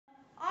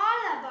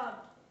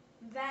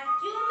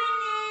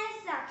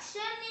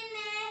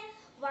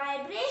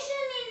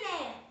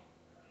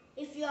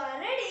If you are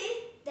ready,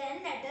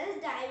 then let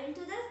us dive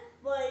into the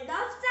world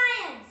of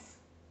science.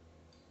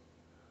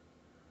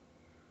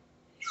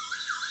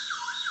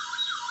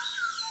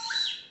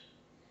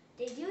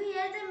 Did you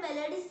hear the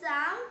melody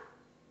sound?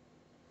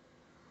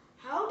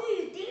 How do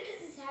you think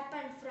it has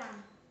happened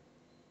from?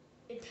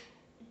 It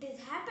is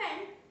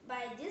happened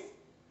by this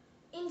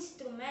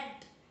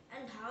instrument.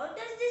 And how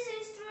does this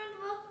instrument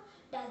work?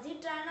 Does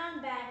it run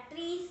on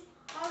batteries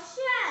or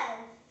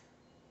shells?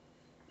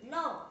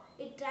 No,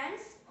 it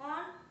runs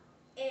on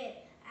air.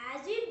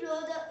 As we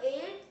blow the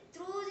air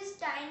through this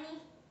tiny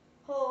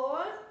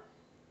hole,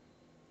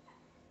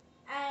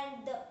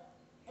 and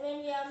when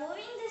we are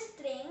moving the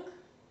string,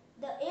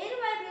 the air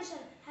vibration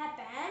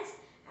happens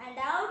and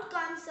out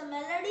comes a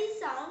melody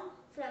sound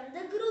from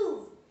the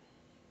groove.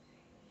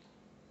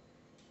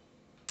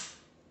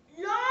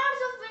 Lots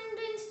of wind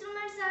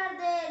instruments are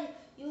there.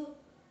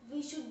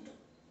 We should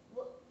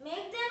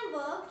make them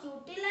work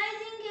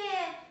utilizing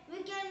air.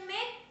 We can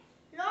make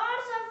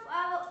lots of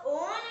our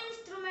own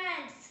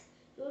instruments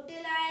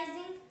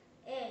utilizing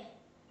air.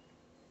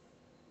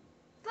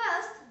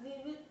 First,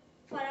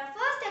 for our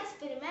first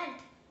experiment,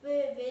 we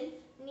will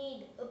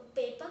need a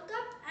paper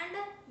cup and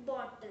a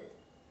bottle.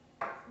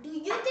 Do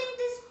you think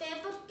this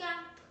paper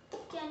cup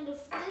can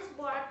lift this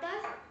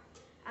bottle?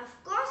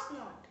 Of course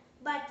not.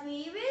 But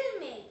we will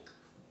make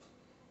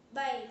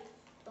by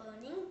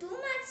burning 2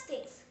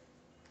 matchsticks.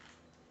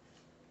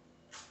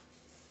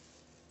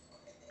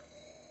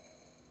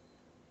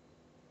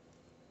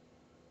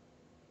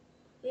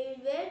 We will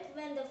wait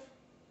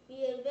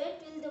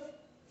till the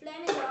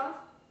flame is off.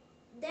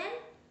 Then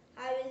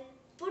I will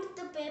put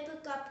the paper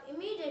cup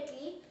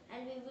immediately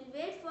and we will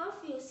wait for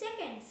a few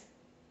seconds.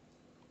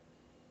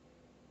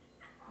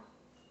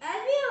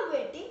 As we are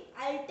waiting,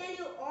 I will tell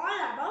you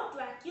all about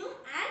vacuum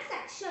and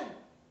suction.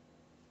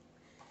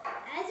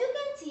 As you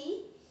can see,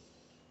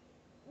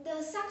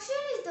 the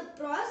suction is the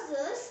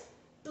process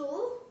to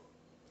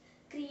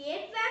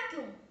create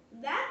vacuum.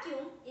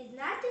 Vacuum is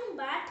nothing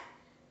but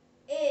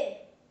air.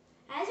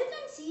 As you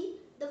can see,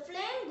 the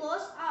flame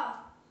goes off.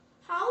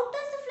 How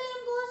does the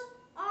flame goes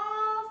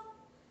off?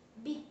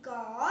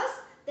 Because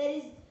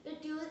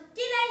it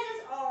utilizes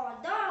all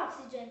the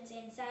oxygen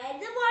inside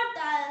the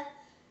bottle.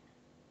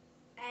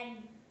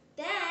 And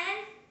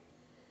then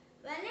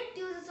when it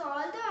uses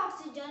all the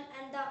oxygen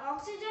and the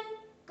oxygen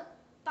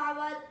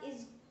power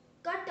is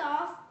cut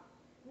off,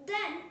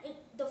 then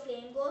the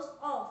flame goes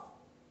off.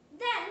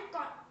 Then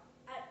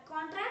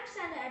contracts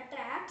and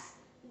attracts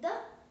the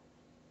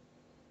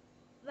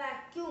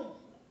vacuum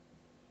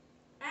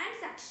and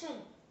suction.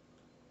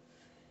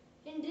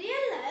 In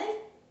real life,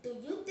 do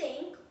you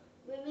think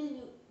we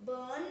will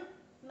burn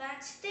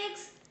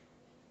matchsticks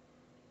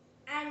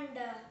and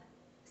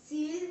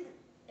seal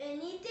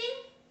anything?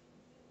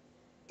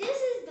 This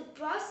is the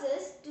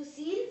process to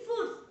seal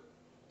food.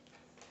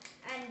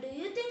 And do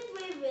you think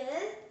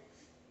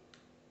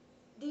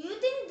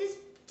this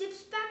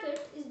chips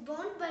packet is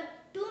burnt by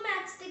 2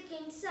 matchsticks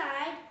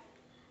inside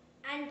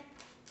and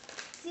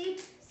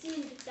sealed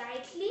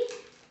tightly?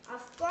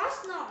 Of course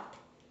not.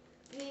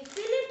 We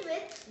fill it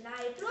with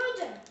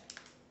nitrogen.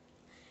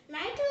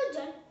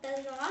 Nitrogen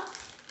does not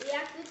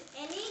react with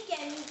any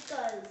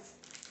chemicals.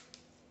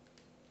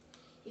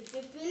 If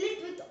we fill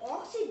it with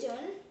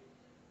oxygen,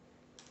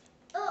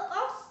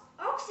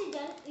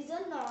 oxygen is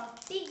a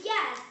naughty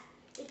gas.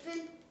 It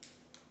will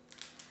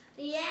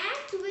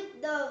react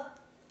with the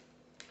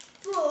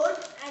food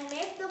and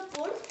make the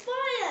food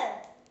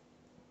spoil.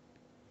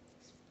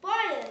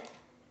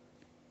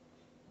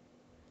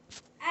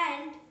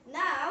 And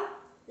now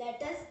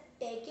let us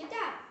take it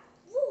up.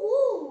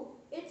 Woohoo!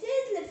 It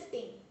is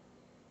lifting.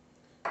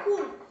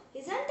 Cool,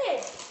 isn't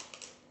it?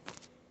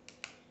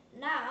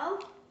 Now,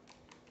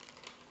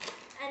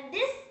 and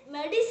this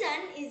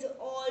medicine is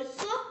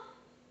also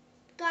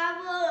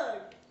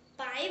covered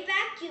by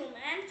vacuum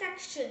and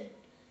suction.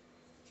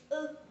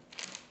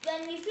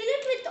 When we fill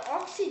it with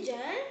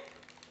oxygen,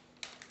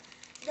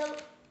 the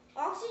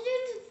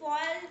oxygen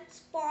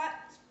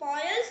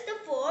spoils the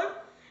food,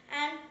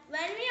 and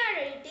when we are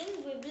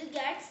eating, we will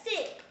get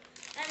sick.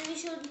 And we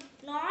should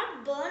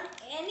not burn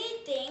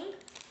anything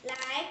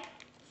like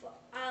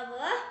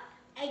our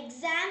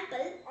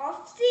example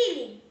of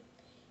sealing.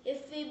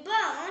 If we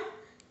burn,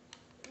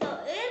 the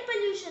air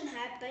pollution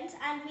happens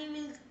and we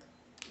will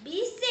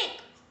be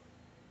sick.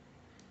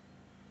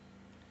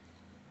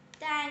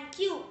 Thank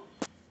you.